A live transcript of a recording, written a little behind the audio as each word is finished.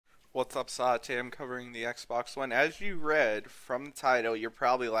What's up, Satya? I'm covering the Xbox One. As you read from the title, you're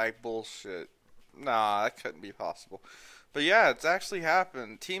probably like, bullshit. Nah, that couldn't be possible. But yeah, it's actually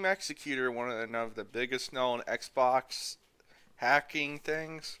happened. Team Executor, one of the biggest known Xbox hacking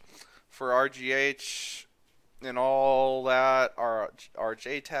things for RGH and all that, our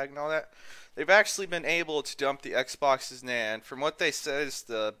JTAG and all that, they've actually been able to dump the Xbox's NAND. From what they said, it's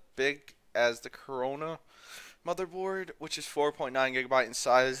the big as the Corona motherboard, which is 4.9 gigabyte in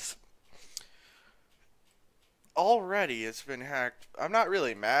size. Already it's been hacked. I'm not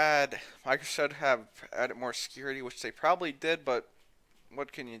really mad. Microsoft should have added more security, which they probably did, but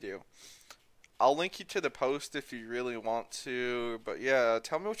what can you do? I'll link you to the post if you really want to. But yeah,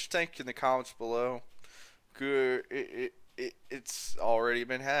 tell me what you think in the comments below. Good. It's already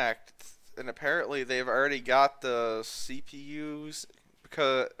been hacked, and apparently they've already got the CPUs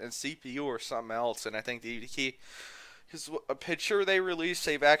because and CPU or something else, and I think the key. Because a picture they released,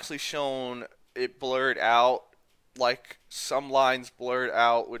 they've actually shown it blurred out, like some lines blurred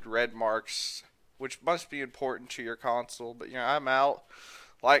out with red marks, which must be important to your console. But yeah, I'm out.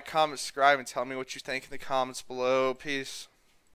 Like, comment, subscribe, and tell me what you think in the comments below. Peace.